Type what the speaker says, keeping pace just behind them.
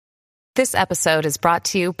This episode is brought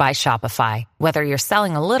to you by Shopify. Whether you're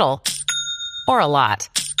selling a little or a lot,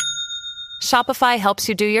 Shopify helps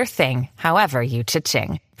you do your thing, however you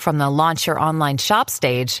cha-ching. From the launch your online shop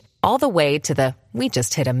stage, all the way to the we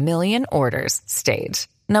just hit 1 million orders stage.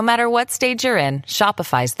 No matter what stage you're in,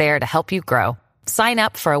 Shopify's there to help you grow. Sign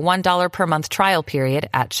up for a $1 per month trial period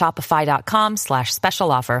at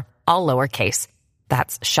shopify.com/special offer, all lowercase.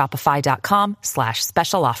 That's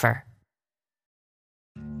shopify.com/special offer.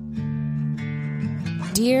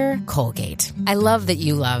 Dear Colgate, I love that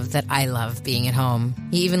you love that I love being at home.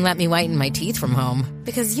 You even let me whiten my teeth from home.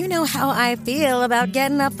 Because you know how I feel about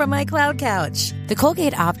getting up from my cloud couch. The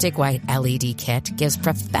Colgate Optic White LED Kit gives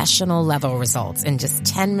professional-level results in just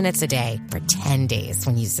 10 minutes a day for 10 days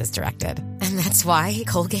when used as directed. And that's why,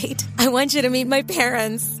 Colgate, I want you to meet my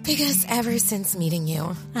parents. Because ever since meeting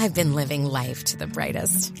you, I've been living life to the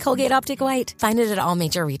brightest. Colgate Optic White. Find it at all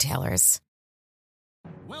major retailers.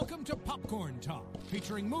 Welcome to Popcorn Talk,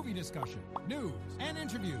 featuring movie discussion, news, and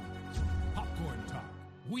interviews. Popcorn Talk.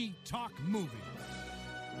 We talk movies.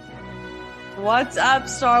 What's up,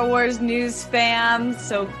 Star Wars news fam?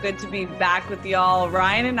 So good to be back with y'all.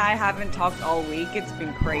 Ryan and I haven't talked all week. It's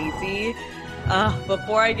been crazy.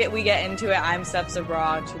 Before we get into it, I'm Steph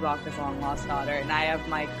Sabra, Chewbacca's long-lost daughter, and I have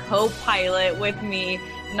my co-pilot with me,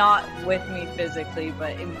 not with me physically,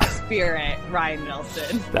 but in spirit, Ryan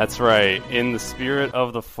Nelson. That's right. In the spirit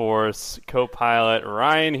of the Force, co-pilot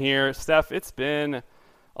Ryan here. Steph, it's been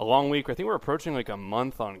a long week. I think we're approaching like a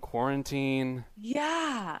month on quarantine.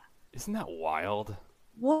 Yeah. Isn't that wild?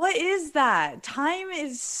 What is that? Time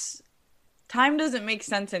doesn't make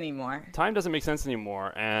sense anymore. Time doesn't make sense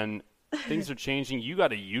anymore, and things are changing. You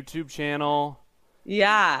got a YouTube channel.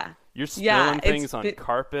 Yeah. You're spilling things on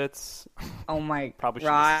carpets. Oh my, probably should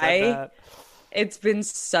have said that. It's been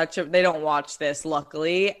they don't watch this,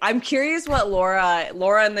 luckily. I'm curious what Laura,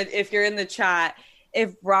 if you're in the chat,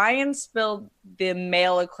 if Ryan spilled the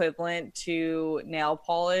male equivalent to nail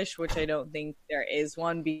polish, which I don't think there is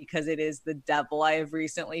one because it is the devil, I have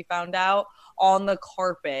recently found out, on the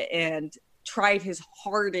carpet and tried his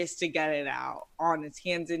hardest to get it out on his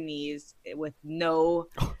hands and knees with no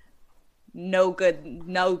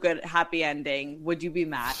good happy ending, would you be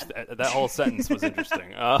mad? That whole sentence was interesting.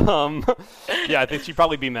 Yeah, I think she'd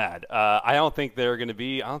probably be mad. I don't think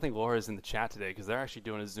Laura's in the chat today because they're actually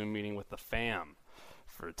doing a Zoom meeting with the fam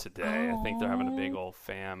for today. I think they're having a big old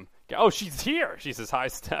fam. Oh, she's here. She says, hi,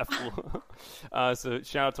 Steph. So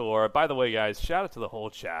shout out to Laura. By the way, guys, shout out to the whole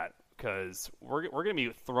chat because we're going to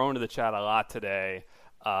be thrown to the chat a lot today.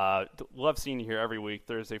 Love seeing you here every week,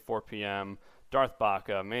 Thursday, 4 p.m., Darth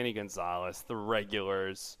Baca, Manny Gonzalez, the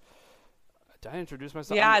regulars. Did I introduce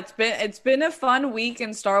myself? Yeah, it's been a fun week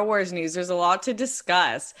in Star Wars news. There's a lot to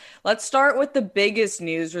discuss. Let's start with the biggest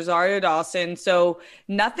news, Rosario Dawson. So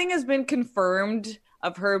nothing has been confirmed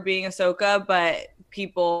of her being Ahsoka, but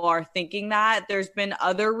people are thinking that. There's been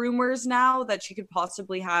other rumors now that she could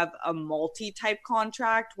possibly have a multi-type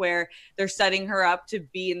contract where they're setting her up to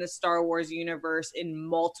be in the Star Wars universe in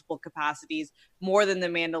multiple capacities, more than The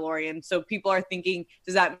Mandalorian. So people are thinking,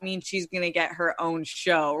 does that mean she's going to get her own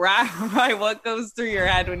show? Right? What goes through your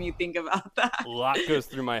head when you think about that? A lot goes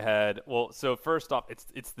through my head. Well, so first off,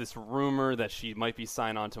 it's this rumor that she might be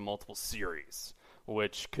signed on to multiple series,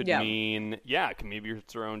 which could mean, maybe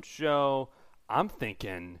it's her own show. I'm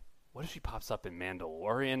thinking, what if she pops up in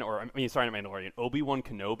Mandalorian? Not Mandalorian, Obi-Wan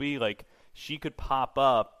Kenobi? Like, she could pop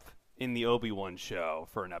up in the Obi-Wan show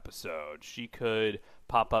for an episode. She could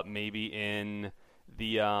pop up maybe in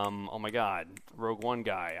the, Rogue One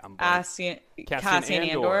guy. Cassian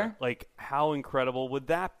Andor. Like, how incredible would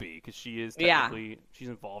that be? Because she is technically, she's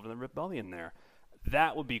involved in the rebellion there.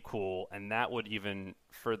 That would be cool, and that would even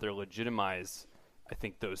further legitimize, I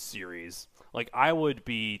think, those series. Like, I would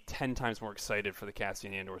be 10 times more excited for the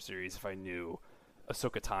Cassian Andor series if I knew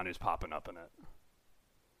Ahsoka Tano's popping up in it.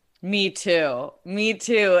 Me too.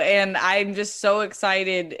 And I'm just so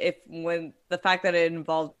excited when the fact that it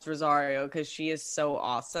involves Rosario, because she is so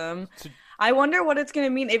awesome. I wonder what it's going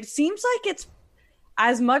to mean. It seems like it's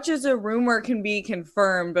as much as a rumor can be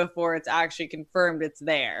confirmed before it's actually confirmed, it's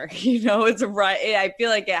there. It's right. I feel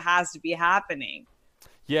like it has to be happening.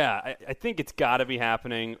 Yeah, I think it's got to be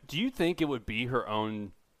happening. Do you think it would be her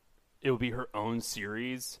own? It would be her own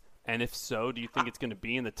series, and if so, do you think it's going to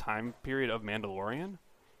be in the time period of Mandalorian?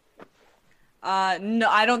 No,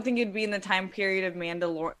 I don't think it'd be in the time period of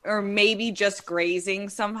Mandalorian, or maybe just grazing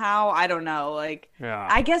somehow. I don't know.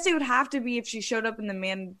 I guess it would have to be if she showed up in the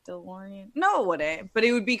Mandalorian. No, it wouldn't. But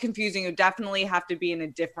it would be confusing. It would definitely have to be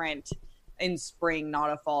in spring, not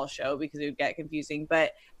a fall show, because it would get confusing.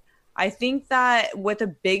 But I think that with a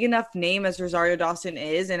big enough name as Rosario Dawson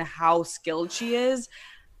is and how skilled she is,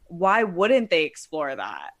 why wouldn't they explore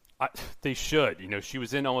that? They should. You know, she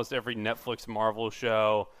was in almost every Netflix Marvel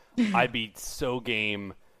show. I'd be so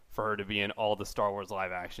game for her to be in all the Star Wars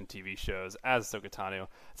live action TV shows as Ahsoka Tano.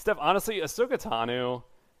 Steph, honestly, Ahsoka Tano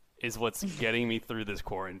is what's getting me through this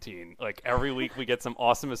quarantine. Like, every week we get some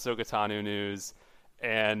awesome Ahsoka Tano news,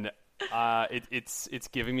 and it's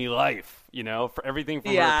giving me life, you know, for everything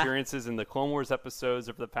from her appearances in the Clone Wars episodes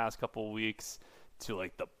over the past couple of weeks to,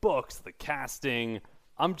 like, the books, the casting.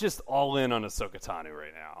 I'm just all in on Ahsoka Tano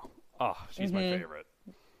right now. Oh, she's my favorite.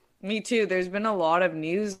 Me too. There's been a lot of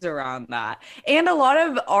news around that. And a lot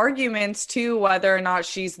of arguments, too, whether or not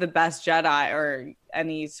she's the best Jedi or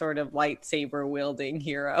any sort of lightsaber wielding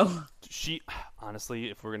hero. She,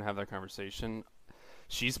 honestly, if we're going to have that conversation,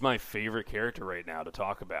 she's my favorite character right now to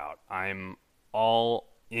talk about. I'm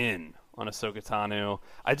all in on Ahsoka Tano.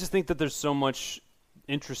 I just think that there's so much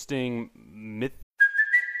interesting myth.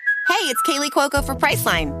 Hey, it's Kaylee Cuoco for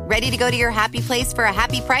Priceline. Ready to go to your happy place for a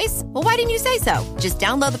happy price? Well, why didn't you say so? Just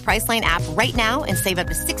download the Priceline app right now and save up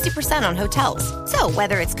to 60% on hotels. So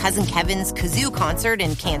whether it's Cousin Kevin's Kazoo Concert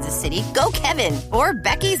in Kansas City, go Kevin, or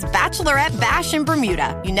Becky's Bachelorette Bash in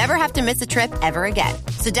Bermuda, you never have to miss a trip ever again.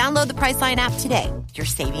 So download the Priceline app today. Your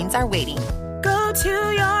savings are waiting. Go to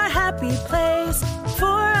your happy place for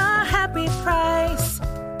a happy price.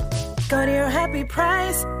 Go to your happy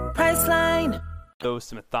price, Priceline.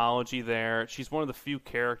 Some mythology there. She's one of the few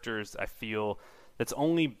characters I feel that's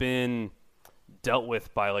only been dealt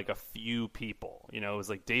with by like a few people. You know, it was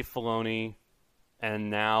like Dave Filoni,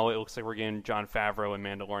 and now it looks like we're getting Jon Favreau and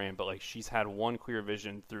Mandalorian, but like she's had one clear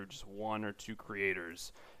vision through just one or two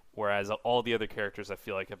creators, whereas all the other characters I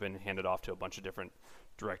feel like have been handed off to a bunch of different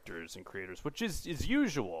directors and creators, which is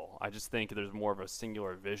usual. I just think there's more of a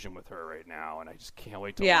singular vision with her right now, and I just can't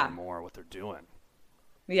wait to learn more what they're doing.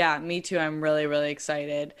 Yeah, me too. I'm really, really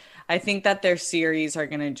excited. I think that their series are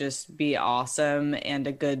going to just be awesome and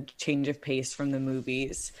a good change of pace from the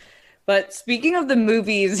movies. But speaking of the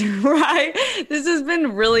movies, right, this has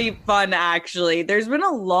been really fun, actually. There's been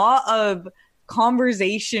a lot of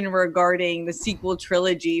conversation regarding the sequel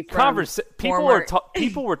trilogy. People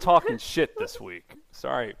were talking shit this week.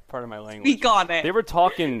 Sorry, part of my language. Speak on it. They were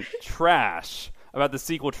talking trash about the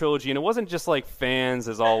sequel trilogy, and it wasn't just like fans,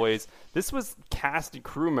 as always. This was cast and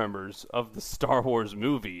crew members of the Star Wars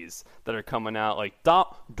movies that are coming out, like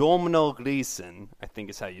Domhnall Gleeson, I think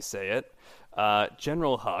is how you say it.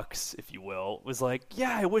 General Hux, if you will, was like,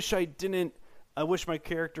 yeah, I wish my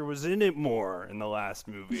character was in it more in the last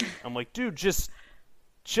movie. I'm like, dude, just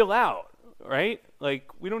chill out, right? Like,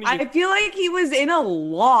 we don't even... I feel like he was in a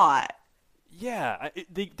lot. Yeah,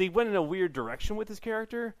 they went in a weird direction with his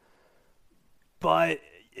character. But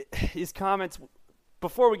his comments,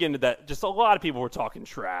 before we get into that, just a lot of people were talking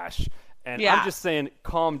trash. And I'm just saying,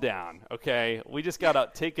 calm down, okay? We just got to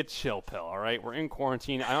take a chill pill, all right? We're in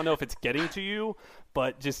quarantine. I don't know if it's getting to you,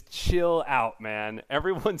 but just chill out, man.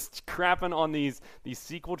 Everyone's crapping on these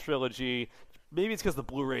sequel trilogy. Maybe it's because the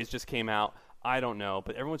Blu-rays just came out. I don't know.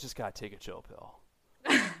 But everyone's just got to take a chill pill.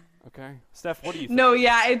 Okay. Steph, what do you think? No,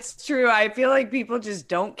 yeah, it's true. I feel like people just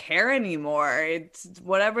don't care anymore. It's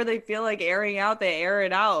whatever they feel like airing out, they air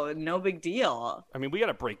it out. No big deal. I mean, we got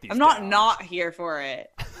to break these I'm down. not here for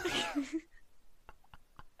it.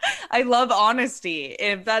 I love honesty.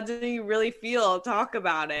 If that's how you really feel, talk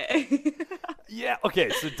about it. Yeah,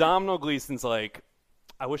 okay. So Domhnall Gleeson's like,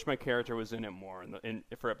 I wish my character was in it more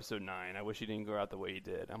for episode 9. I wish he didn't go out the way he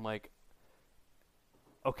did. I'm like,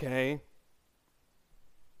 okay.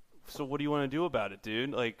 So what do you want to do about it,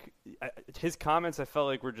 dude? Like, his comments, I felt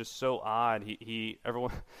like were just so odd.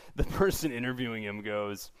 Everyone, the person interviewing him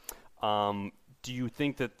goes, do you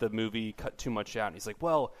think that the movie cut too much out? And he's like,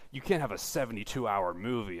 well, you can't have a 72-hour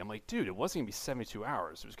movie. I'm like, dude, it wasn't going to be 72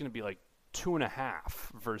 hours. It was going to be like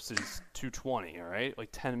 2.5 versus 220, all right? Like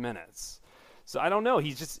 10 minutes. So I don't know.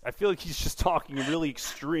 I feel like he's just talking really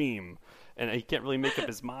extreme, and he can't really make up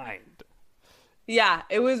his mind. Yeah,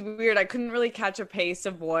 it was weird. I couldn't really catch a pace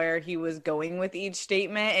of where he was going with each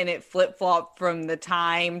statement, and it flip-flopped from the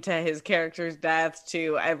time to his character's death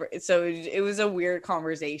to so it was a weird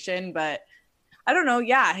conversation, but I don't know.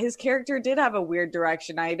 Yeah, his character did have a weird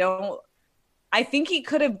direction. I think he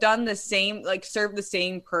could have done the same, like served the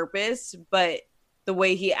same purpose, but the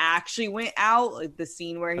way he actually went out, like the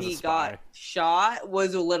scene where he got shot,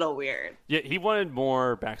 was a little weird. Yeah, he wanted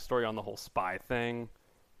more backstory on the whole spy thing.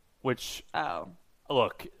 Which,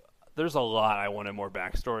 look, there's a lot I wanted more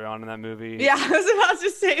backstory on in that movie. Yeah, I was about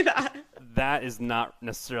to say that. That is not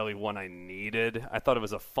necessarily one I needed. I thought it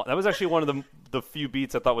was that was actually one of the few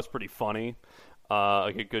beats I thought was pretty funny.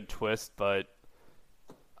 like a good twist, but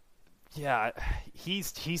yeah,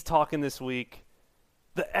 he's talking this week.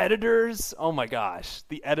 The editors, oh my gosh,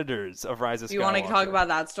 the editors of Rise of Skywalker. You want to talk about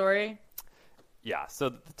that story? Yeah, so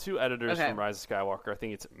the two editors from Rise of Skywalker, I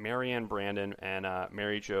think it's Marianne Brandon and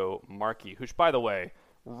Mary Jo Markey, which, by the way,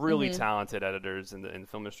 really talented editors in the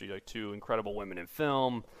film industry, like two incredible women in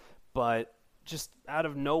film, but just out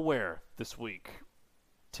of nowhere this week,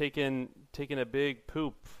 taking a big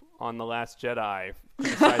poop on The Last Jedi,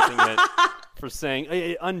 criticizing it for saying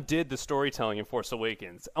it undid the storytelling in Force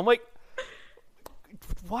Awakens. I'm like,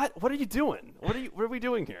 what are you doing? What are we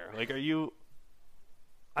doing here? Like, are you?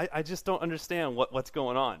 I just don't understand what's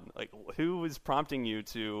going on. Like, who is prompting you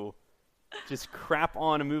to just crap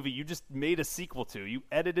on a movie you just made a sequel to? You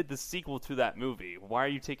edited the sequel to that movie. Why are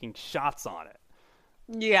you taking shots on it?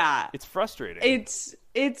 Yeah. It's frustrating.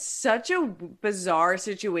 It's such a bizarre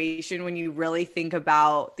situation when you really think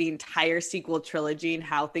about the entire sequel trilogy and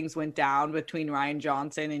how things went down between Rian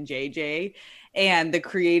Johnson and JJ and the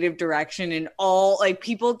creative direction and all. Like,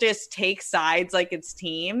 people just take sides like it's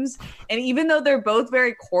teams. And even though they're both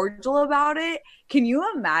very cordial about it, can you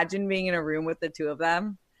imagine being in a room with the two of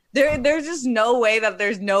them? There's just no way that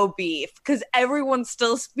there's no beef because everyone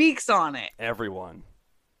still speaks on it. Everyone.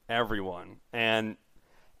 And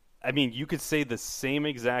I mean, you could say the same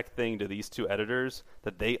exact thing to these two editors,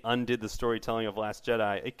 that they undid the storytelling of Last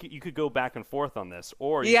Jedi. You could go back and forth on this,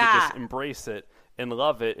 or you could just embrace it and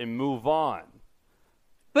love it and move on.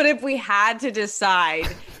 But if we had to decide,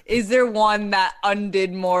 is there one that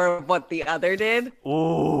undid more of what the other did?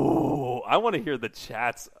 Ooh, I want to hear the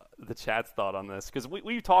chat's thought on this, because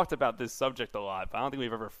we've talked about this subject a lot, but I don't think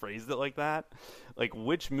we've ever phrased it like that. Like,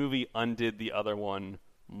 which movie undid the other one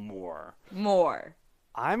more?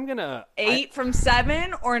 I'm gonna 8 from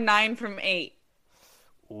 7 or 9 from 8.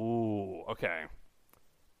 Ooh, okay.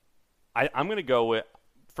 I'm gonna go with,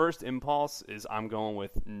 first impulse is I'm going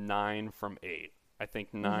with 9 from 8. I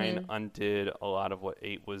think 9 undid a lot of what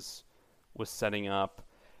 8 was setting up.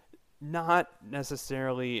 Not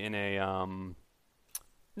necessarily in a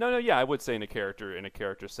yeah, I would say in a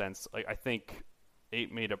character sense. Like, I think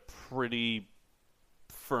 8 made a pretty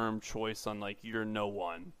firm choice on, like, you're no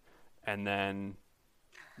one, and then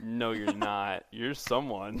no, you're not. You're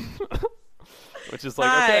someone. Which is like,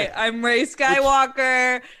 hi, okay, I'm Rey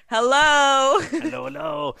Skywalker. Hello.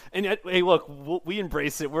 hello. And yet, hey, look, we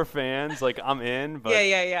embrace it. We're fans. Like, I'm in. But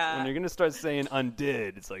yeah. when you're gonna start saying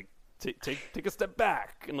undid, it's like, take a step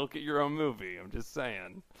back and look at your own movie. I'm just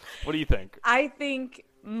saying. What do you think? I think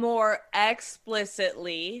more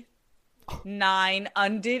explicitly 9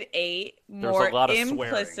 undid 8. More a lot of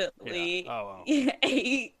implicitly, yeah.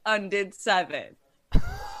 8 undid 7.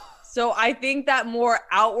 So I think that more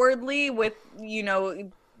outwardly, with, you know,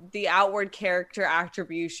 the outward character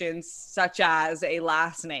attributions such as a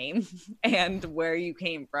last name and where you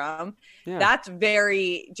came from, that's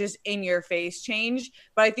very just in your face change.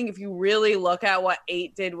 But I think if you really look at what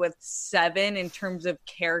 8 did with 7 in terms of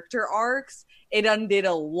character arcs, it undid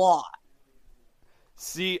a lot.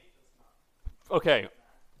 See, okay,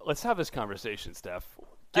 let's have this conversation, Steph.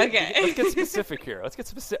 Let's get specific here.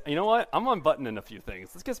 You know what? I'm unbuttoning a few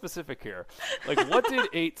things. Let's get specific here. Like, what did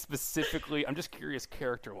 8 specifically? I'm just curious,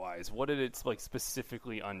 character-wise. What did it, like,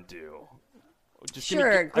 specifically undo?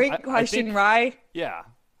 Great question, Rye. Yeah.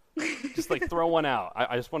 Just, like, throw one out.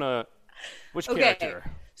 I just want to. Which character?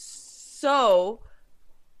 So,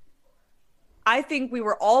 I think we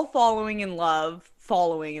were all falling in love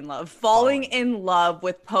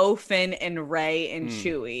with Poe, Finn, and Rey and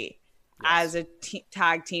Chewie. As a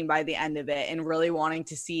tag team by the end of it, and really wanting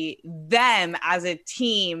to see them as a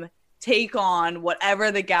team take on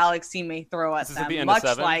whatever the galaxy may throw at them, the much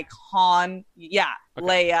like Han,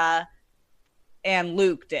 Leia, and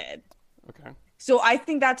Luke did. Okay. So I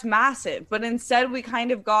think that's massive, but instead we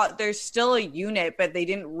kind of got, there's still a unit, but they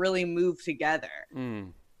didn't really move together.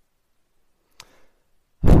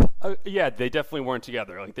 Yeah, they definitely weren't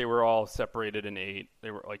together. Like, they were all separated in 8.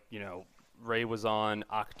 They were, like, you know, Rey was on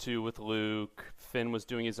Ahch-To with Luke, Finn was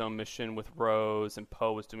doing his own mission with Rose, and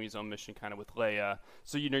Poe was doing his own mission kind of with Leia.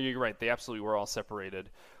 So, you know, you're right. They absolutely were all separated,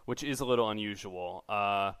 which is a little unusual.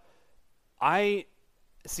 I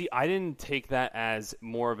didn't take that as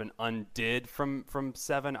more of an undid from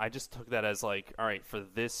 7. I just took that as, like, all right, for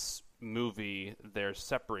this movie, they're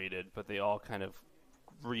separated, but they all kind of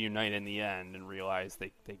reunite in the end and realize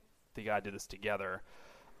they got to do this together.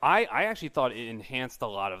 I actually thought it enhanced a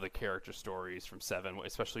lot of the character stories from 7,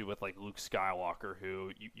 especially with, like, Luke Skywalker, who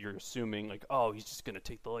you're assuming, like, oh, he's just going to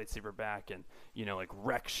take the lightsaber back and, you know, like,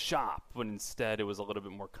 wreck shop, when instead it was a little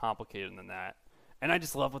bit more complicated than that. And I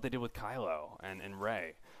just love what they did with Kylo and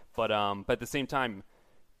Rey. But at the same time,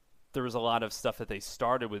 there was a lot of stuff that they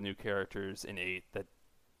started with new characters in 8 that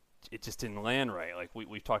it just didn't land right. Like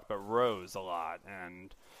we've talked about Rose a lot,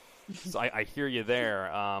 and so I hear you there.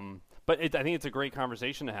 But I think it's a great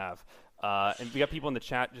conversation to have. And we got people in the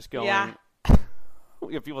chat just going. Yeah.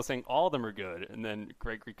 We have people saying all of them are good, and then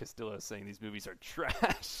Gregory Castillo is saying these movies are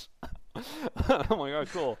trash. Oh my god,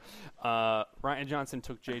 cool. Rian Johnson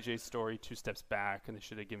took JJ's story 2 steps back, and they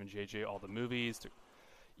should have given JJ all the movies.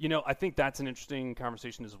 I think that's an interesting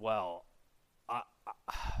conversation as well.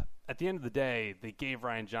 At the end of the day, they gave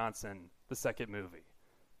Rian Johnson the second movie,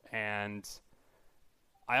 and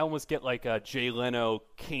I almost get like Jay Leno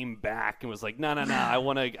came back and was like, no, I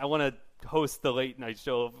want to host the late night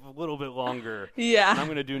show a little bit longer. Yeah. And I'm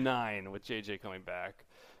going to do 9 with JJ coming back.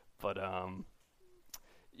 But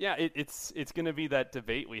yeah, it's going to be that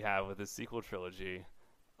debate we have with this sequel trilogy.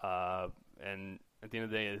 And at the end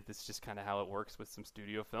of the day, it's just kind of how it works with some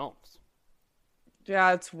studio films.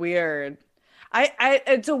 Yeah, it's weird.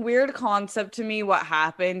 It's a weird concept to me what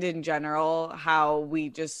happened in general, how we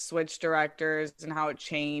just switched directors and how it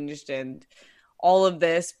changed and all of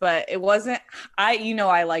this, but it wasn't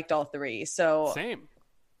I liked all 3. So same.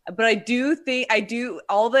 But I do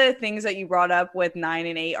all the things that you brought up with 9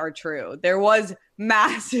 and 8 are true. There was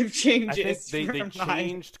massive changes. I think they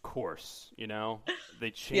changed course,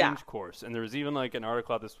 They changed course. And there was even like an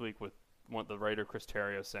article out this week with the writer Chris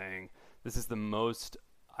Terrio saying this is the most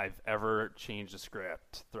I've ever changed a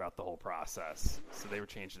script throughout the whole process. So they were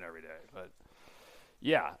changing every day. But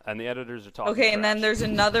yeah, and the editors are talking. Okay, trash. and then there's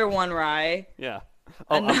another one, Rye. Yeah.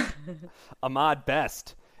 Oh, Ahmad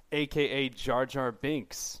Best, a.k.a. Jar Jar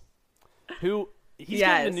Binks, who he's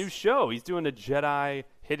getting a new show. He's doing a Jedi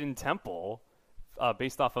Hidden Temple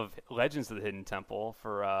based off of Legends of the Hidden Temple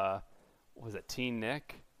for, what was it, Teen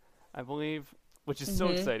Nick, I believe, which is so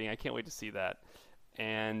exciting. I can't wait to see that.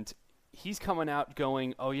 And he's coming out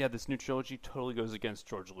going, oh, yeah, this new trilogy totally goes against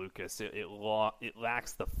George Lucas. It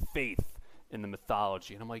lacks the faith in the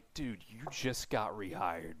mythology. And I'm like, dude, you just got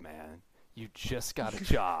rehired, man. You just got a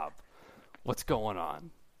job. What's going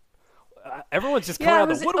on? Everyone's just coming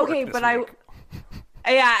out of the woodwork this week.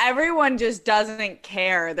 Yeah, everyone just doesn't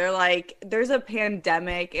care. They're like, there's a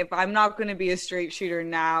pandemic. If I'm not going to be a straight shooter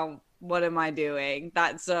now, what am I doing?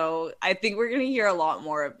 So I think we're going to hear a lot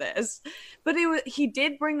more of this. But he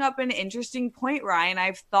did bring up an interesting point, Ryan.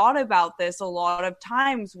 I've thought about this a lot of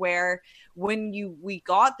times where when we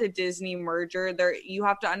got the Disney merger, you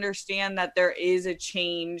have to understand that there is a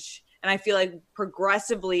change. And I feel like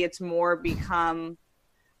progressively it's more become,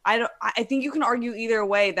 I think you can argue either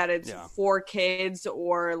way that it's for kids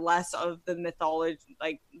or less of the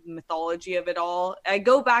mythology of it all. I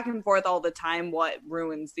go back and forth all the time what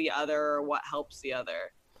ruins the other or what helps the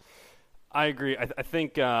other. I agree. I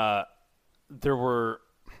think there were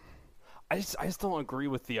I just don't agree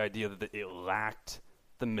with the idea that it lacked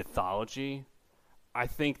the mythology. I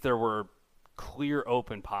think there were clear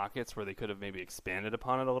open pockets where they could have maybe expanded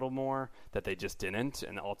upon it a little more that they just didn't,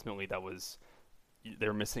 and ultimately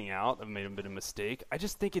they're missing out. It may have been a mistake. I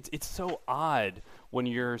just think it's so odd when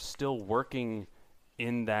you're still working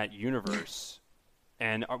in that universe.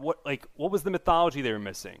 And what was the mythology they were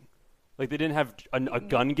missing? Like they didn't have a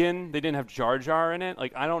Gungan, they didn't have Jar Jar in it.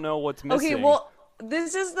 Like I don't know what's missing. Okay, well,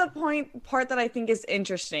 this is the part that I think is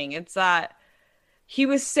interesting. It's that he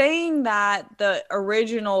was saying that the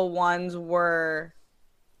original ones were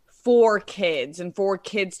for kids and for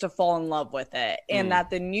kids to fall in love with it, and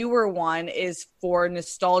that the newer one is for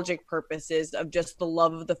nostalgic purposes of just the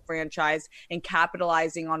love of the franchise and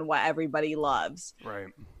capitalizing on what everybody loves. Right.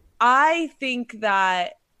 I think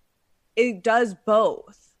that it does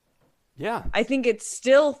both. Yeah. I think it's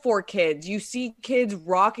still for kids. You see kids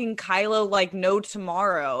rocking Kylo like no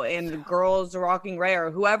tomorrow, and girls rocking Rey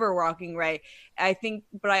or whoever rocking Rey.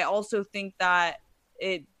 But I also think that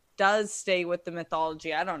it does stay with the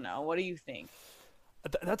mythology. I don't know. What do you think?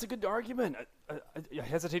 That's a good argument. I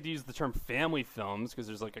hesitate to use the term family films because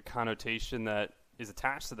there's like a connotation that is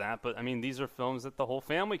attached to that. But I mean, these are films that the whole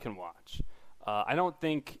family can watch. I don't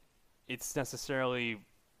think it's necessarily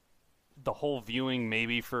the whole viewing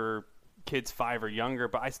maybe for kids 5 or younger,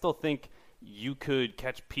 but I still think you could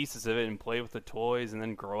catch pieces of it and play with the toys and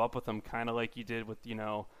then grow up with them kind of like you did with,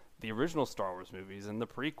 the original Star Wars movies and the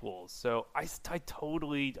prequels. So I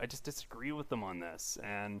just disagree with them on this.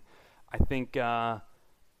 And I think I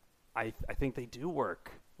think they do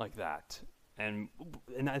work like that. And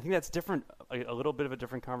I think that's different, a little bit of a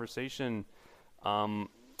different conversation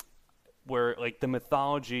where like the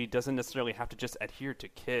mythology doesn't necessarily have to just adhere to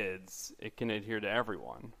kids. It can adhere to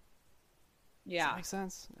everyone. Yeah. Does that make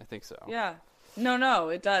sense? I think so. Yeah. No,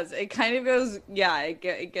 it does. It kind of goes,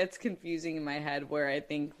 it gets confusing in my head where I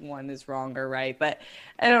think one is wrong or right. But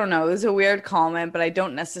I don't know. It was a weird comment, but I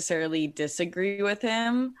don't necessarily disagree with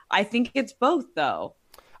him. I think it's both, though.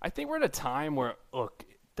 I think we're at a time where, look,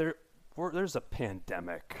 there's a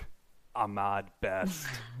pandemic. Ahmad Best.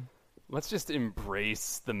 Let's just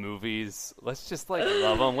embrace the movies. Let's just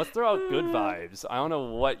love them. Let's throw out good vibes. I don't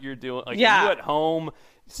know what you're doing. You at home,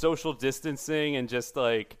 social distancing, and just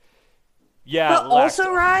But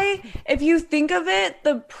also, Rye, if you think of it,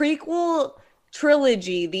 the prequel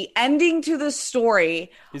trilogy, the ending to the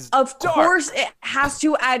story, of course it has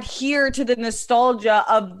to adhere to the nostalgia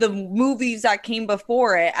of the movies that came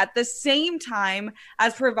before it at the same time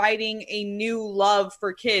as providing a new love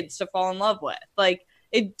for kids to fall in love with.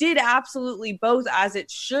 It did absolutely both, as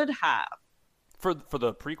it should have. For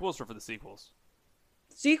the prequels or for the sequels?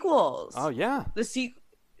 Sequels. Oh, yeah. The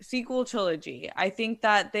sequel trilogy. I think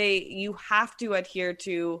that you have to adhere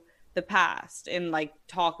to the past and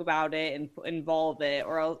talk about it and involve it,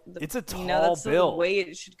 or it's a tall that's bill. The way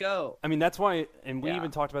it should go. I mean, that's why, and we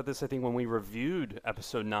even talked about this, I think, when we reviewed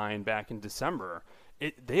episode 9 back in December.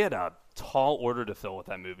 They had a tall order to fill with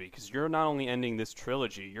that movie, because you're not only ending this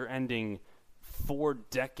trilogy, you're ending 4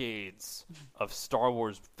 decades of Star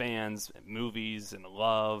Wars fans, movies, and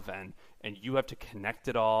love, and you have to connect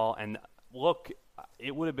it all. And look,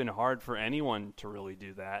 it would have been hard for anyone to really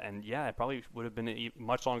do that. And it probably would have been a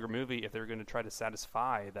much longer movie if they were going to try to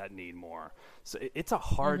satisfy that need more. So it's a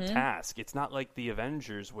hard task. It's not like the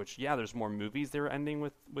Avengers, which, there's more movies they were ending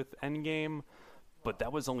with Endgame, but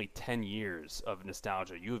that was only 10 years of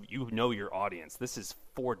nostalgia. You know your audience. This is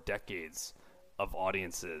 4 decades of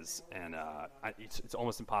audiences, and it's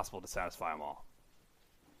almost impossible to satisfy them all.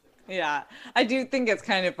 Yeah, I do think it's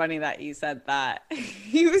kind of funny that you said that.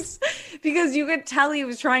 Because you could tell he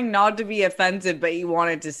was trying not to be offensive, but he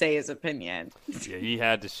wanted to say his opinion. Yeah, he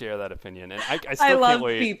had to share that opinion, and I still love can't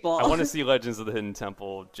wait. People. I want to see Legends of the Hidden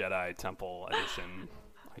Temple Jedi Temple Edition.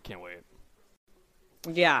 I can't wait.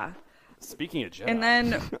 Yeah. Speaking of Jedi, and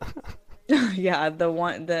then.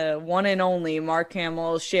 The one and only Mark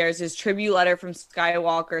Hamill shares his tribute letter from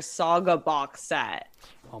Skywalker Saga box set.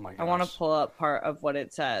 Oh my gosh. I want to pull up part of what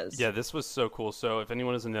it says. Yeah, this was so cool. So if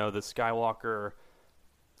anyone doesn't know, the Skywalker,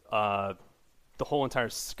 the whole entire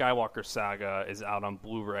Skywalker saga is out on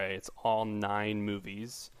Blu-ray. It's all 9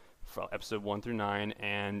 movies from episode 1 through 9,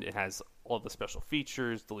 and it has all the special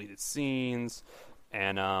features, deleted scenes.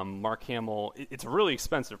 And Mark Hamill, it's a really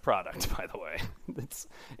expensive product, by the way.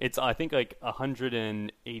 It's I think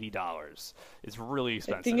 $180. It's really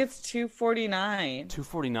expensive. I think it's $249.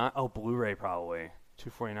 $249. Oh, Blu-ray probably.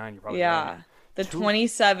 $249. You're probably right. The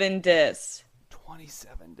 27 discs.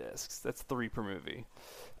 27 discs. That's 3 per movie.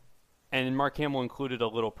 And Mark Hamill included a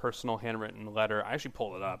little personal handwritten letter. I actually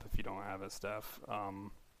pulled it up if you don't have it, Steph.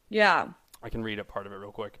 I can read a part of it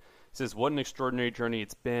real quick. It says, "What an extraordinary journey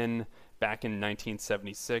it's been. Back in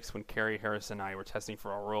 1976, when Carrie Harris and I were testing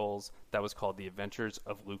for our roles, that was called The Adventures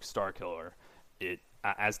of Luke Starkiller. It,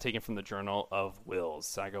 as taken from the Journal of Wills,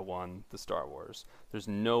 Saga 1, The Star Wars. There's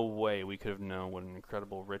no way we could have known what an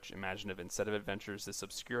incredible, rich, imaginative, and set of adventures this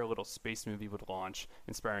obscure little space movie would launch,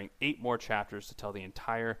 inspiring 8 more chapters to tell the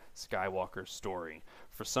entire Skywalker story.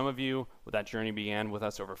 For some of you, that journey began with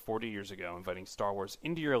us over 40 years ago, inviting Star Wars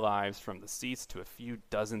into your lives from the seats to a few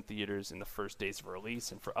dozen theaters in the first days of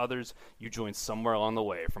release, and for others, you joined somewhere along the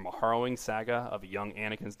way, from a harrowing saga of a young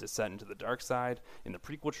Anakin's descent into the dark side in the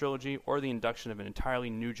prequel trilogy, or the induction of an entirely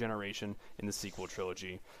new generation in the sequel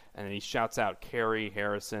trilogy." And then he shouts out Carrie,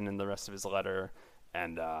 Harrison, and the rest of his letter,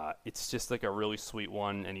 and it's just a really sweet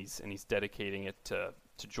one, and he's dedicating it to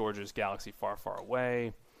George's Galaxy Far, Far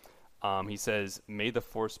Away. He says, "May the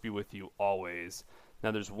Force be with you always."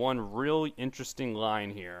 Now, there's one really interesting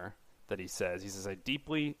line here that he says. He says,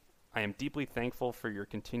 I am deeply thankful for your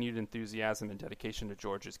continued enthusiasm and dedication to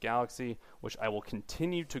George's Galaxy, which I will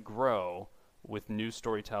continue to grow with new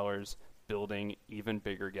storytellers, building even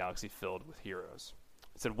bigger galaxy filled with heroes."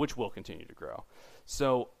 He said, which will continue to grow.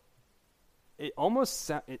 So it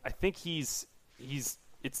almost, I think it's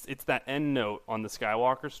that end note on the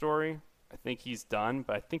Skywalker story. I think he's done,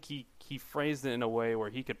 but I think he phrased it in a way where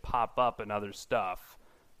he could pop up in other stuff,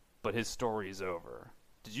 but his story is over.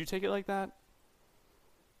 Did you take it like that?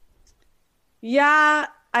 Yeah,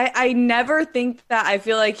 I never think that. I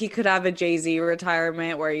feel like he could have a Jay-Z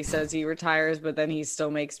retirement where he says he retires, but then he still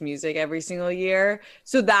makes music every single year.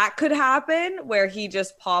 So that could happen where he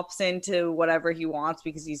just pops into whatever he wants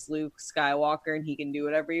because he's Luke Skywalker and he can do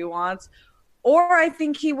whatever he wants. Or I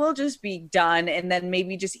think he will just be done and then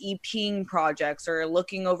maybe just EPing projects or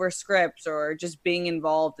looking over scripts or just being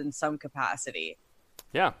involved in some capacity.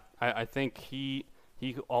 Yeah, I think he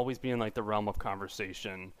could always be in like the realm of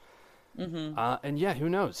conversation. Mm-hmm. And yeah, who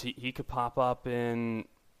knows? He could pop up in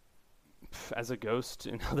as a ghost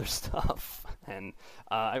in other stuff. And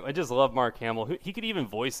I just love Mark Hamill. He could even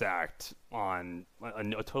voice act on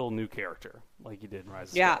a total new character like he did in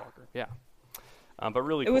Rise of Skywalker. Yeah. But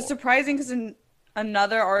really cool. It was surprising because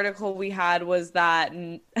another article we had was that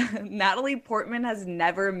Natalie Portman has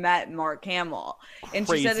never met Mark Hamill. And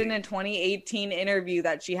she said in a 2018 interview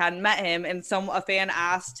that she hadn't met him. And a fan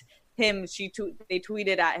asked him, they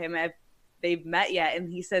tweeted at him if they've met yet. And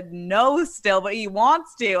he said no still, but he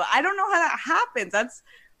wants to. I don't know how that happens. That's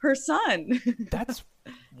her son. That's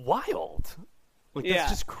wild. Like,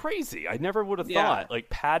 that's just crazy. I never would have thought. Like,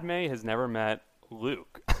 Padme has never met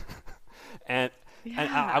Luke. And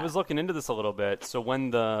I was looking into this a little bit. So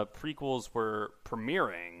when the prequels were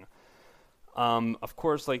premiering, of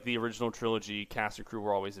course, like the original trilogy, cast and crew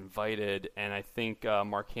were always invited. And I think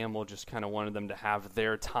Mark Hamill just kind of wanted them to have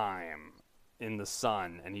their time in the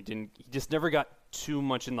sun. And he just never got too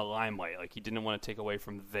much in the limelight. Like, he didn't want to take away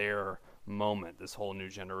from their moment, this whole new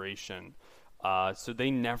generation. So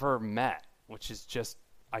they never met, which is just,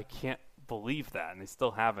 I can't believe that, and they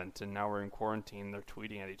still haven't, and now we're in quarantine. They're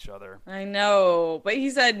tweeting at each other. I know, but he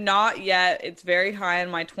said not yet. It's very high on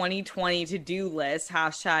my 2020 to-do list.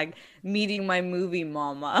 # meeting my movie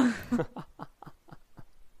mama.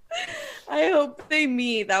 I hope they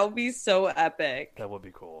meet. That would be so epic. That would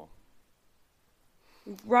be cool.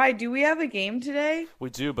 Right, do we have a game today? We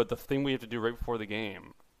do, but the thing we have to do right before the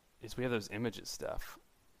game is we have those images, Steph.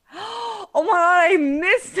 Oh my god, I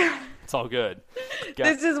missed that. It's all good.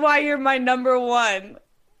 This is why you're my number one.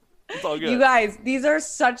 It's all good. You guys, these are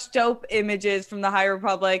such dope images from the High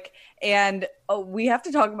Republic, and we have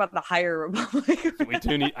to talk about the Higher Republic. We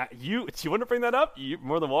do need you. Do you want to bring that up? You're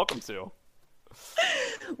more than welcome to.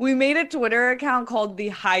 We made a Twitter account called the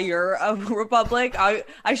Higher Republic.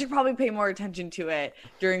 I should probably pay more attention to it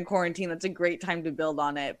during quarantine. That's a great time to build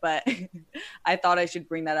on it. But I thought I should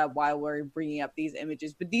bring that up while we're bringing up these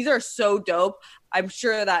images. But these are so dope. I'm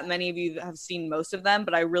sure that many of you have seen most of them,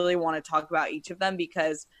 but I really want to talk about each of them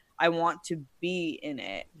because I want to be in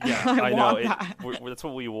it. Yeah, I know. That's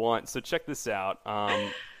what we want. So check this out.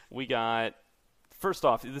 We got... First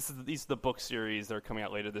off, these are the book series that are coming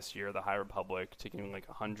out later this year, The High Republic, taking like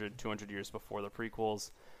 100, 200 years before the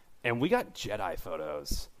prequels. And we got Jedi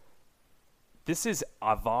photos. This is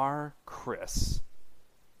Avar Kriss.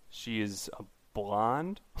 She is a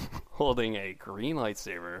blonde holding a green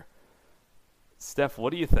lightsaber. Steph,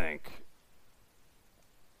 what do you think?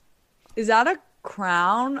 Is that a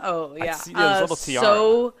crown? Oh, yeah. There's a little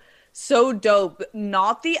tiara. So dope.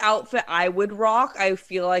 Not the outfit I would rock. I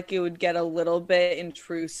feel like it would get a little bit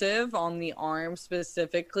intrusive on the arm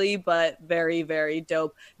specifically, but very, very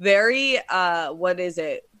dope. Very, what is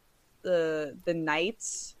it? The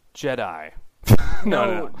Knights? Jedi.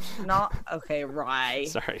 No. Not, okay, right.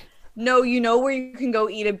 Sorry. No, you know where you can go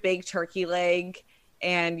eat a big turkey leg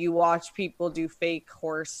and you watch people do fake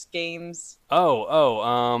horse games?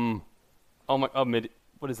 What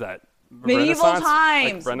is that? Medieval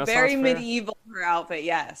times. Like very fair? medieval her outfit,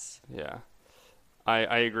 yes. Yeah.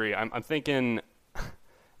 I agree. I'm thinking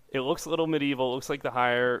it looks a little medieval. It looks like the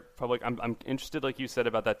Higher Republic. I'm interested, like you said,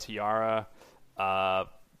 about that tiara.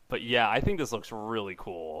 But yeah, I think this looks really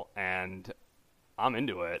cool, and I'm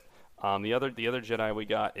into it. The other Jedi we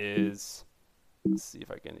got is... Let's see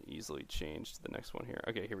if I can easily change to the next one here.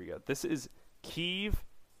 Okay, here we go. This is Keeve...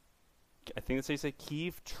 I think that's how you say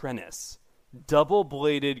Keeve Trennis.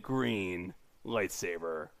 Double-bladed green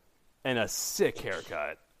lightsaber and a sick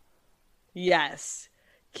haircut. Yes.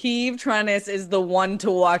 Keeve Trennis is the one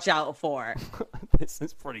to watch out for. This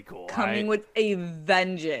is pretty cool. Coming with a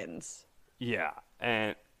vengeance. Yeah.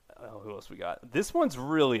 And who else we got? This one's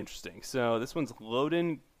really interesting. So this one's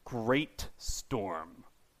Loden Greatstorm.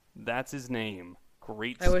 That's his name.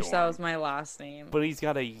 Greatstorm. I wish that was my last name. But he's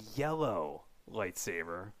got a yellow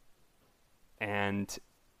lightsaber. And...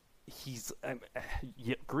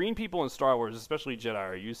 green people in Star Wars, especially Jedi,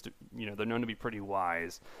 are used to, they're known to be pretty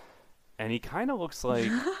wise, and he kind of looks like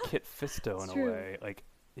Kit Fisto in a way. Like,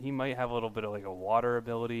 he might have a little bit of like a water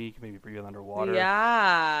ability, he can maybe breathe underwater.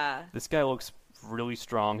 Yeah. This guy looks really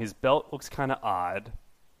strong. His belt looks kind of odd.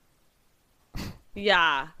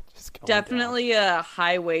 Yeah. Definitely a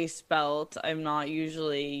high waist belt. I'm not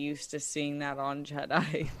usually used to seeing that on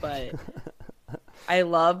Jedi, but I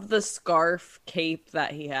love the scarf cape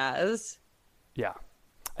that he has. Yeah.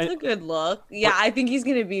 It's a good look. Yeah, I think he's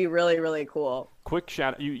going to be really, really cool. Quick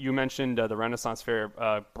shout out. You mentioned the Renaissance Fair.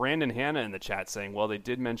 Brandon Hanna in the chat saying, well, they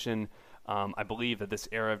did mention, I believe, that this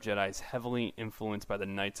era of Jedi is heavily influenced by the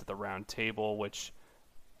Knights of the Round Table, which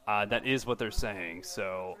That is what they're saying.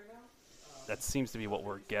 So that seems to be what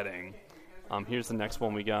we're getting. Here's the next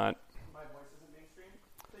one we got.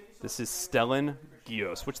 This is Stellan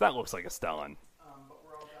Gios, which that looks like a Stellan.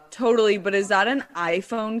 Totally, but is that an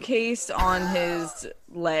iPhone case on his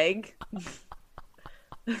leg?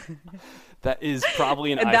 That is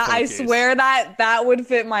probably an iPhone I case. swear that would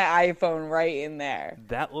fit my iPhone right in there.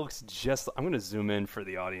 That looks just... I'm going to zoom in for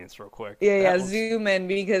the audience real quick. Yeah, zoom in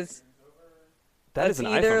because that is an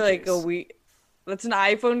either iPhone like case. That's an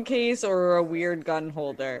iPhone case or a weird gun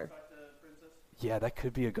holder. Yeah, that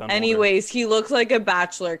could be a gun Anyways, he looks like a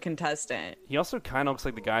Bachelor contestant. He also kind of looks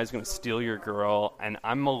like the guy who's going to steal your girl, and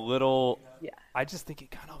I'm a little... Yeah. I just think he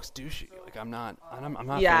kind of looks douchey. Like, I'm not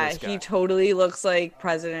Yeah, for this guy. he totally looks like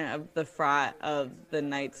president of the frat of the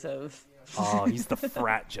Knights of... Oh, he's the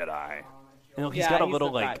frat Jedi. You know, he's Yeah, got a he's little,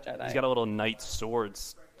 the like... frat Jedi. He's got a little knight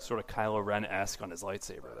swords, sort of Kylo Ren-esque on his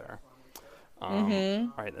lightsaber there. All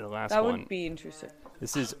right, the last That one. would be interesting.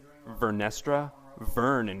 This is Vernestra,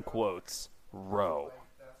 Vern in quotes, Rowe.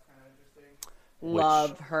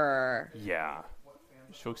 Love her. Yeah.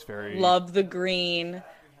 She looks very... Love the green.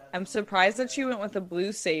 I'm surprised that she went with a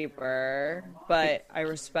blue saber, but I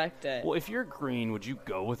respect it. Well, if you're green, would you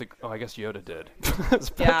go with a... Oh, I guess Yoda did.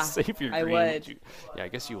 Yeah, Say if you're I green, would. Yeah, I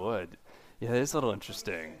guess you would. Yeah, it's a little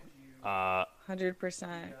interesting.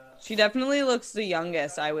 100%. She definitely looks the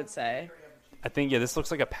youngest, I would say. I think, yeah, this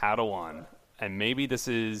looks like a Padawan. And maybe this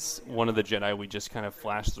is one of the Jedi we just kind of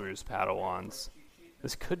flashed through as Padawans.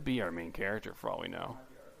 This could be our main character for all we know.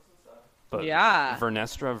 But Yeah.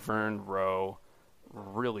 Vernestra, Vern, Rowe,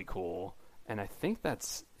 really cool. And I think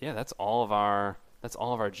that's all of our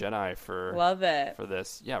Jedi for Love it. for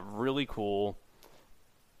this. Yeah, really cool.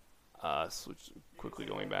 Switch quickly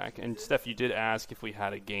going back. And Steph, you did ask if we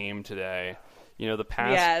had a game today. You know, the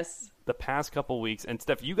past couple weeks, and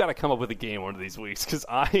Steph, you got to come up with a game one of these weeks because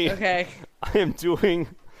I am doing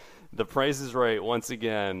The Price is Right once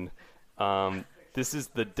again. This is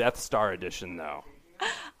the Death Star edition, though.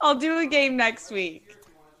 I'll do a game next week.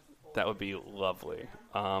 That would be lovely.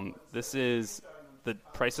 This is the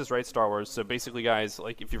Price is Right Star Wars. So basically, guys,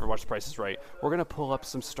 like if you ever watched Price is Right, we're gonna pull up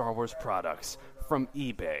some Star Wars products from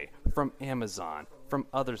eBay, from Amazon, from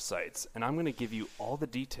other sites, and I'm gonna give you all the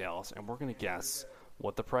details, and we're gonna guess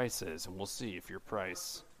what the price is, and we'll see if your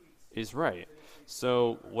price is right.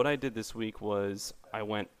 So what I did this week was I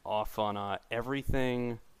went off on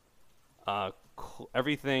everything.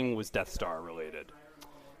 Everything was Death Star related.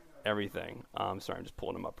 Everything. Sorry, I'm just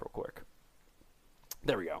pulling them up real quick.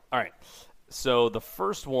 There we go. All right. So the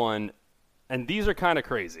first one, and these are kind of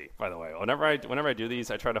crazy, by the way. Whenever I do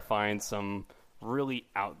these, I try to find some really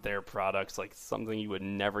out there products, like something you would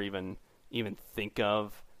never even think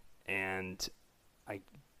of, and I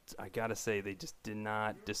gotta say they just did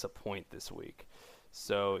not disappoint this week.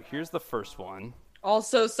 So here's the first one.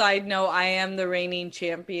 Also, side note, I am the reigning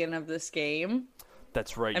champion of this game.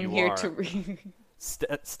 That's right, I'm you here are. to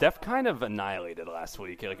Steph kind of annihilated last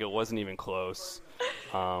week. Like, it wasn't even close.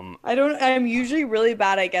 I'm usually really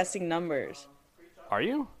bad at guessing numbers. Are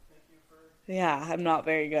you? Yeah, I'm not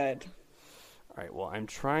very good. All right, well, I'm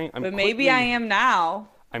trying. But maybe I am now.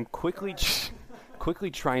 I'm quickly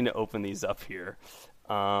trying to open these up here.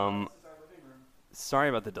 Sorry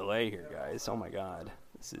about the delay here, guys. Oh, my God.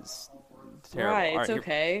 This is terrible. Right, it's All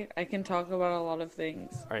okay. I can talk about a lot of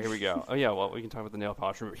things. All right, here we go. Oh, yeah, well, we can talk about the nail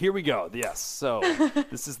polish remover. Here we go. Yes, so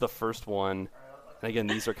this is the first one. And again,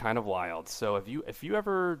 these are kind of wild. So if you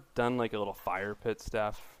ever done like a little fire pit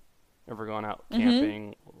stuff, ever gone out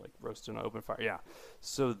camping, like roasting an open fire? Yeah.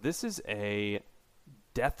 So this is a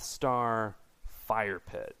Death Star fire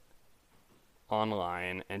pit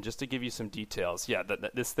online. And just to give you some details, yeah,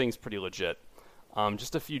 this thing's pretty legit.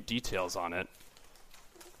 Just a few details on it.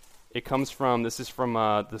 This is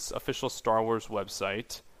from this official Star Wars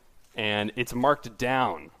website, and it's marked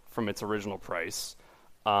down from its original price.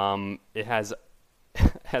 It has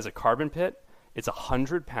a carbon pit. It's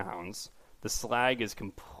 100 pounds. The slag is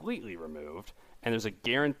completely removed, and there's a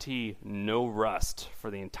guarantee no rust for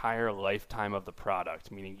the entire lifetime of the product,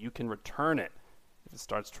 meaning you can return it if it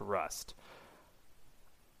starts to rust.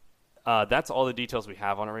 That's all the details we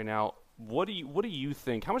have on it right now. What do you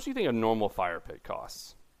think? How much do you think a normal fire pit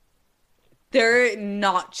costs? They're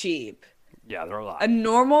not cheap. Yeah, they're a lot. A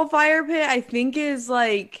normal fire pit, I think, is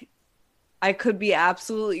like, I could be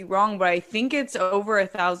absolutely wrong, but I think it's over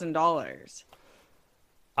 $1,000.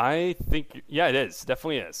 I think, yeah, it is.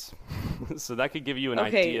 Definitely is. So that could give you an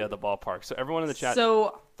idea of the ballpark. So everyone in the chat,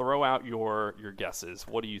 throw out your guesses.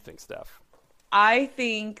 What do you think, Steph? I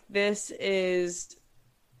think this is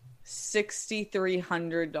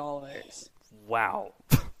 $6,300. Wow.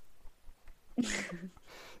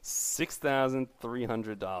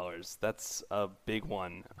 $6,300. That's a big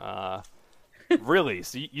one. Really?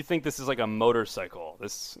 So you think this is like a motorcycle?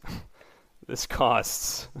 This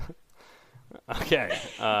costs. Okay.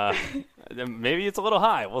 Maybe it's a little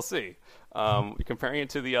high. We'll see. Comparing it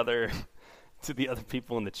to the other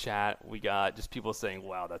people in the chat, we got just people saying,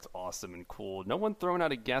 "Wow, that's awesome and cool." No one throwing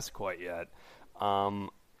out a guess quite yet.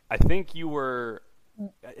 I think you were.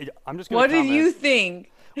 I'm just. What did you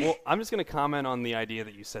think? Well, I'm just going to comment on the idea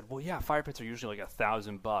that you said, well, yeah, fire pits are usually like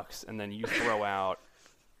 $1,000, and then you throw out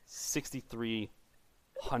 $6,300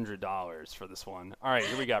 for this one. All right,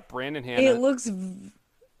 here we got Brandon Hanna. It looks.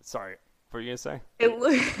 Sorry, what were you going to say?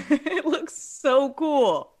 It looks so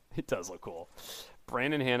cool. It does look cool.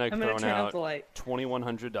 Brandon Hanna throwing out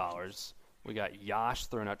 $2,100. We got Yash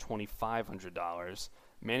throwing out $2,500.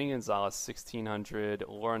 Manny Gonzalez $1,600.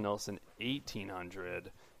 Laura Nelson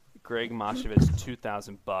 $1,800. Greg Mashevich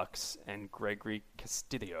 $2,000, and Gregory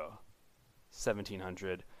Castillo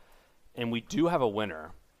 $1,700. And we do have a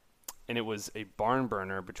winner, and it was a barn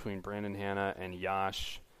burner between Brandon Hanna and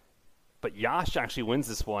Yash. But Yash actually wins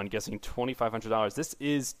this one, guessing $2,500. This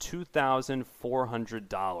is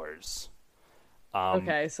 $2,400.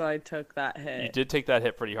 Okay, so I took that hit. You did take that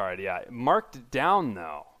hit pretty hard, yeah. Marked down,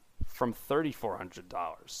 though, from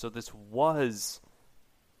 $3,400. So this was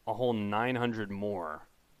a whole $900 more.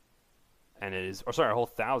 And it is, a whole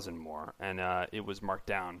 $1,000 more, and it was marked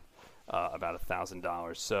down about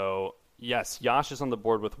 $1,000. So yes, Yash is on the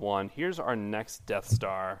board with one. Here's our next Death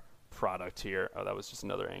Star product here. Oh, that was just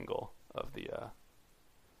another angle of the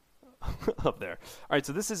up there. All right,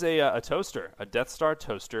 so this is a toaster, a Death Star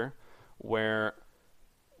toaster, where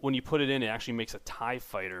when you put it in, it actually makes a TIE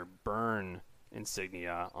Fighter burn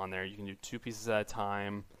insignia on there. You can do 2 pieces at a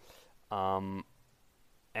time, and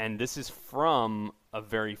this is from a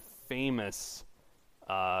very famous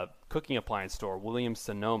cooking appliance store, Williams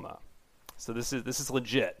Sonoma. So this is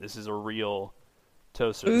legit. This is a real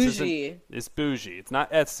toaster. Bougie. It's bougie. It's not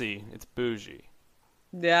Etsy. It's bougie.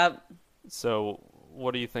 Yep. So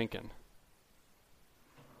what are you thinking?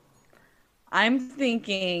 I'm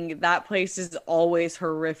thinking that place is always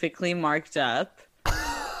horrifically marked up.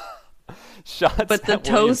 Shots but the at Williams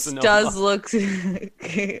toast Sonoma. does look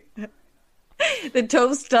the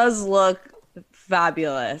toast does look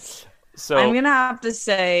fabulous. So I'm gonna have to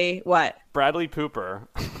say what? Bradley Pooper,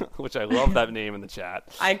 which I love that name in the chat.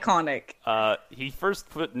 Iconic. He first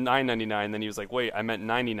put $9.99, then he was like, "Wait, I meant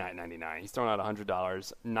 $99.99." He's throwing out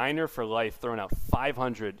 $100. Niner for life, throwing out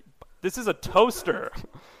 $500. This is a toaster.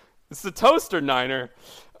 This is a toaster, Niner.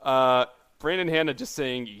 Brandon Hanna just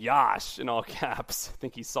saying "Yash" in all caps. I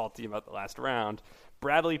think he's salty about the last round.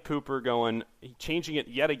 Bradley Pooper changing it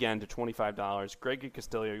yet again to $25. Greg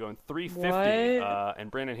Castillo going $350, and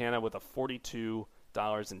Brandon Hanna with a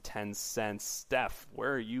 $42.10. Steph,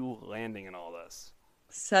 where are you landing in all this?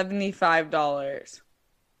 $75.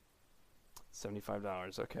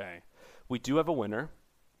 $75. Okay, we do have a winner.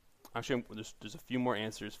 Actually, there's a few more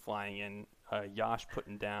answers flying in. Yash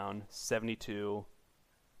putting down 72.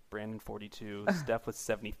 Brandon 42. Steph with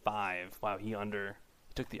 75. Wow, he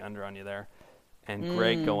took the under on you there. And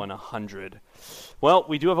Greg going 100. Well,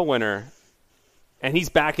 we do have a winner. And he's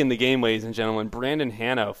back in the game, ladies and gentlemen. Brandon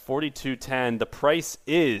Hanna, $42.10. The price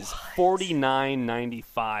is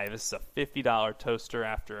 $49.95. This is a $50 toaster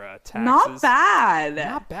after taxes. Not bad.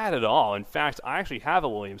 Not bad at all. In fact, I actually have a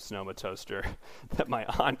Williams Sonoma toaster that my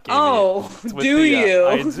aunt gave me. Oh, do you?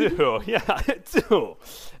 I do. Yeah, I do.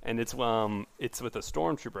 And it's with a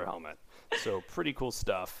Stormtrooper helmet. So pretty cool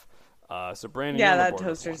stuff. So Brandon, yeah, that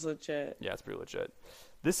toaster's legit. Yeah, it's pretty legit.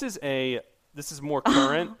 This is more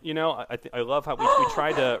current. You know, I love how we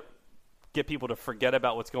try to get people to forget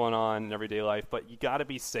about what's going on in everyday life, but you got to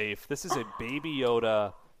be safe. This is a Baby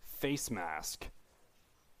Yoda face mask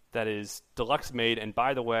that is deluxe made, and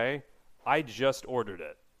by the way, I just ordered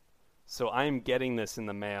it. So I'm getting this in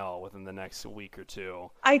the mail within the next week or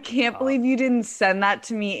two. I can't believe you didn't send that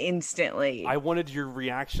to me instantly. I wanted your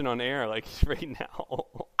reaction on air, like right now.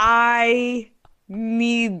 I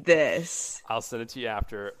need this. I'll send it to you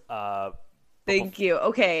after. Thank you.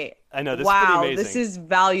 Okay. I know this is pretty amazing. This is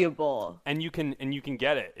valuable. And you can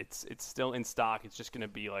get it. It's still in stock. It's just going to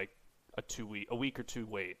be like a week or two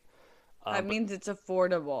wait. That means it's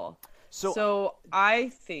affordable. So I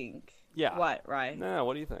think. Yeah. What, Ryan? No,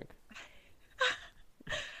 what do you think?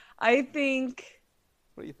 I think.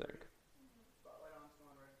 What do you think?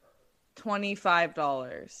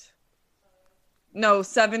 $25. No,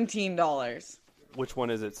 $17. Which one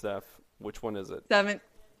is it, Steph? Which one is it?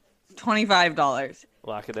 $25.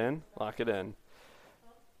 Lock it in. Lock it in.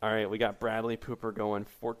 All right, we got Bradley Pooper going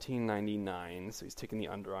 $14.99, so he's taking the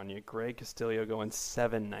under on you. Greg Castillo going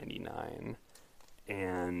 $7.99,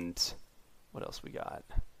 and what else we got?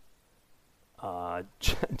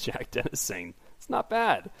 Jack Dennis saying it's not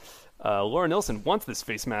bad. Laura Nilsson wants this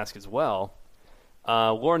face mask as well.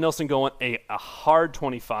 Laura Nilsson going a hard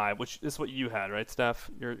 25, which is what you had, right, Steph?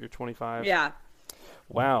 You're 25. Yeah.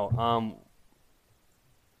 Wow.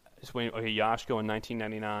 Just waiting. Okay, Yash going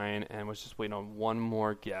 $19.99, and was just waiting on one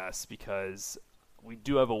more guess because we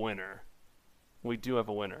do have a winner.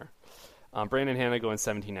 Brandon Hanna going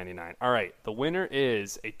 $17.99. All right, the winner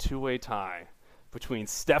is a two-way tie between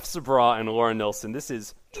Steph Sabra and Laura Nilsson. This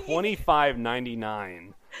is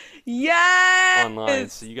 $25.99. Yes. Online,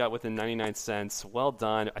 so you got within 99 cents. Well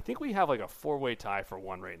done. I think we have like a four-way tie for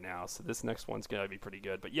one right now, so this next one's gonna be pretty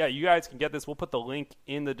good. But yeah, you guys can get this. We'll put the link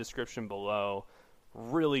in the description below.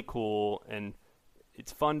 Really cool, and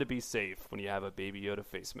it's fun to be safe when you have a Baby Yoda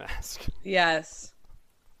face mask. Yes.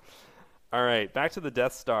 All right, back to the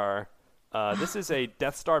Death Star. This is a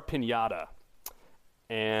Death Star pinata,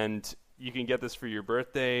 and you can get this for your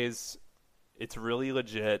birthdays. It's really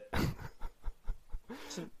legit.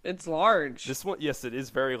 It's large. This one, yes, it is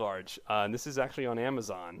very large. And this is actually on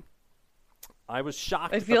Amazon. I was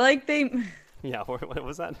shocked. I feel like they... Yeah, what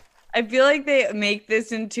was that? I feel like they make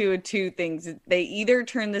this into two things. They either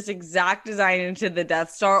turn this exact design into the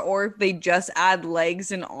Death Star, or if they just add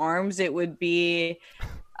legs and arms, it would be...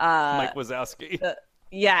 Mike Wazowski.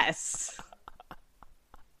 Yes.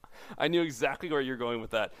 I knew exactly where you're going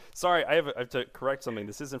with that. Sorry, I have to correct something.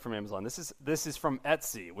 This isn't from Amazon. This is from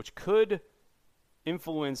Etsy, which could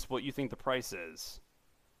influence what you think the price is.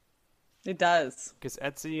 It does. Because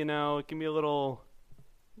Etsy, it can be a little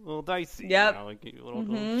dicey. Yep. Like a little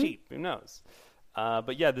cheap. Who knows?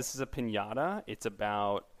 But yeah, this is a piñata. It's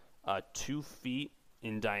about 2 feet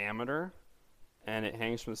in diameter, and it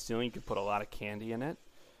hangs from the ceiling. You can put a lot of candy in it,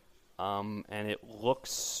 and it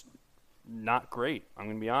looks not great. I'm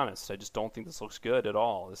going to be honest. I just don't think this looks good at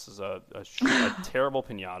all. This is a terrible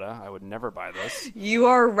piñata. I would never buy this. You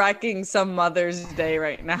are wrecking some Mother's Day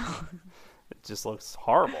right now. It just looks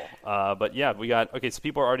horrible. But yeah, we got... Okay, so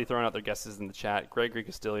people are already throwing out their guesses in the chat. Gregory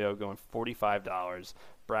Castillo going $45.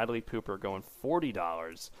 Bradley Pooper going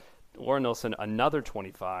 $40. Laura Nilsson, another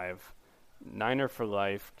 $25. Niner for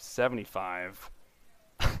Life, $75.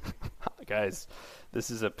 Guys,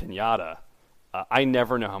 this is a piñata. I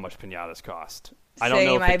never know how much piñatas cost. I don't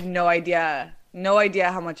know. I have no idea. No idea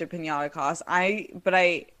how much a piñata costs. I'm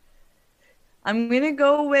gonna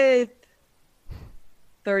go with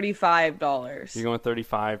 $35. You're going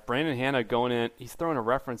 $35. Brandon Hanna going in. He's throwing a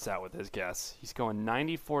reference out with his guess. He's going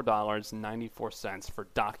 $94.94 for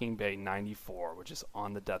Docking Bay 94, which is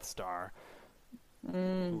on the Death Star.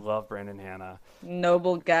 Love Brandon Hanna.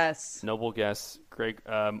 Noble guess. Greg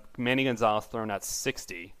Manny Gonzalez throwing out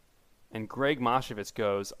 $60. And Greg Moshevitz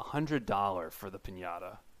goes $100 for the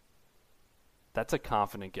piñata. That's a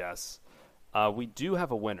confident guess. We do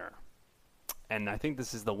have a winner. And I think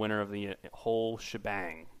this is the winner of the whole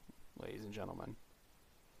shebang, ladies and gentlemen.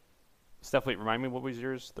 Steph, wait, remind me, what was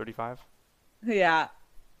yours? 35? Yeah.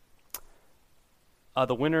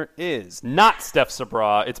 The winner is not Steph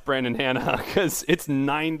Sabra. It's Brandon Hanna, because it's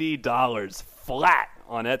 $90 flat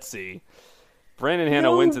on Etsy. Brandon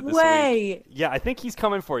Hanna wins it this week. Yeah, I think he's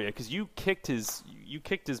coming for you because you kicked his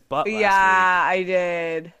butt last week. Yeah, I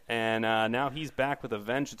did. And now he's back with a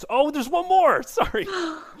vengeance. Oh, there's one more. Sorry,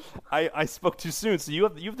 I spoke too soon. So you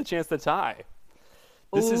have the chance to tie.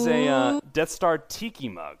 This is a Death Star tiki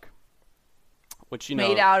mug, which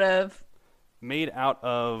made out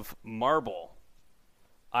of marble.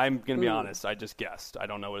 I'm gonna be honest. I just guessed. I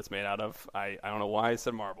don't know what it's made out of. I don't know why I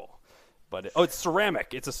said marble. But it's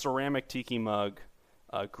ceramic. It's a ceramic tiki mug,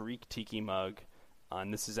 Greek tiki mug.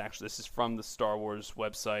 And this is from the Star Wars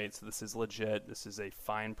website, so this is legit. This is a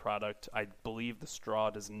fine product. I believe the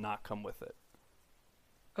straw does not come with it.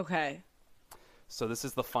 Okay. So this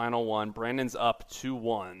is the final one. Brandon's up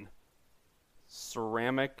 2-1.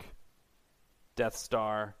 Ceramic Death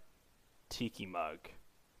Star tiki mug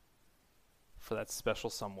for that special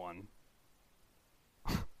someone.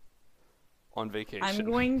 On vacation. I'm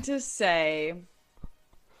going to say...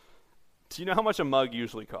 Do you know how much a mug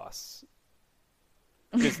usually costs?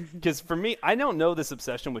 Because for me, I don't know this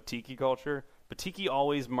obsession with tiki culture, but tiki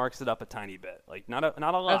always marks it up a tiny bit. Like, not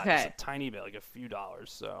a lot, just a tiny bit, like a few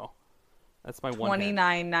dollars. So that's my one.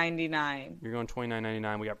 $29.99. You're going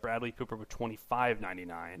 $29.99. We got Bradley Cooper with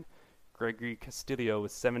 $25.99. Gregory Castillo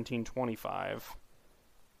with $17.25.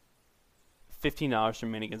 $15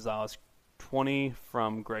 from Manny Gonzalez. $20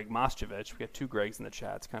 from Greg Moshevitz. We got two Gregs in the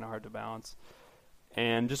chat. It's kind of hard to balance.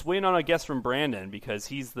 And just waiting on a guess from Brandon because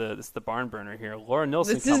this is the barn burner here. Laura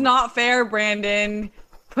Nilsson. This is not fair, Brandon.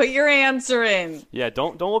 Put your answer in. Yeah,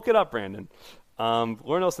 don't look it up, Brandon.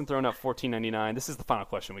 Laura Nilsson throwing up $14.99. This is the final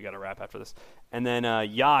question. We got to wrap after this. And then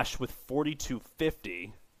Yash with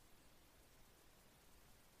 $42.50.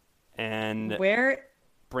 And where?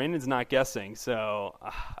 Brandon's not guessing, so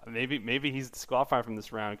maybe he's disqualified from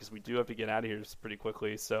this round because we do have to get out of here pretty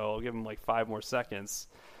quickly. So I'll give him like 5 more seconds.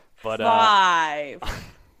 But 5,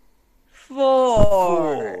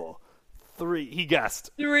 4, 3. He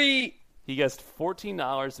guessed 3. He guessed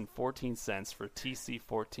 $14.14 for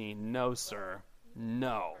TC14. No, sir.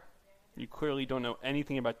 No. You clearly don't know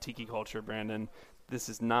anything about tiki culture, Brandon. This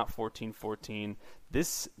is not $14.14.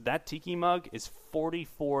 That tiki mug is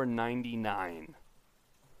 $44.99.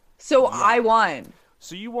 So yeah. I won.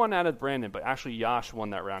 So you won out of Brandon, but actually Yash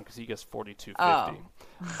won that round because he guessed $42.50.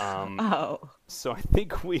 Oh. So I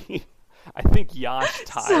think Yash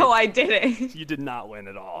tied. So I didn't. You did not win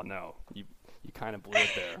at all. No, you kind of blew it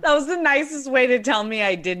there. That was the nicest way to tell me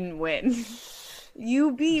I didn't win.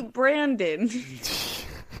 You beat Brandon.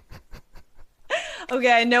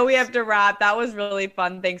 Okay, I know we have to wrap. That was really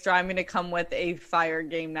fun. Thanks, Ryan. I'm going to come with a fire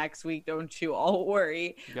game next week. Don't you all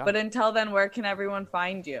worry. But until then, where can everyone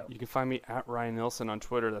find you? You can find me at Ryan Nilsson on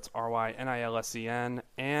Twitter. That's RYNILSEN.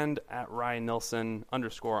 And at Ryan Nilsson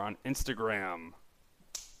 _ on Instagram.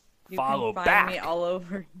 You Follow can find back. me all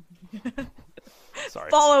over. Sorry.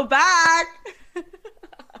 Follow back.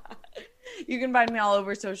 You can find me all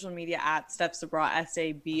over social media at Steph Sabraw,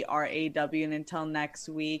 SABRAW. And until next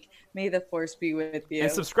week, may the force be with you.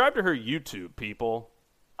 And subscribe to her YouTube, people.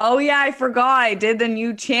 Oh, yeah, I forgot. I did the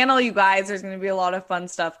new channel, you guys. There's going to be a lot of fun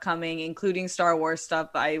stuff coming, including Star Wars stuff.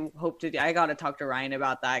 I got to talk to Ryan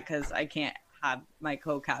about that because I can't have my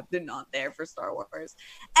co-captain not there for Star Wars.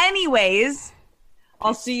 Anyways,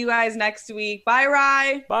 I'll see you guys next week. Bye,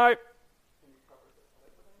 Rye. Bye.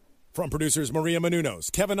 From producers Maria Menounos,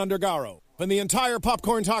 Kevin Undergaro, and the entire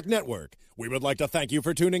Popcorn Talk Network, we would like to thank you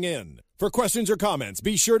for tuning in. For questions or comments,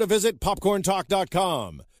 be sure to visit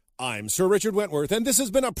popcorntalk.com. I'm Sir Richard Wentworth, and this has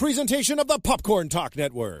been a presentation of the Popcorn Talk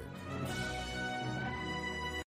Network.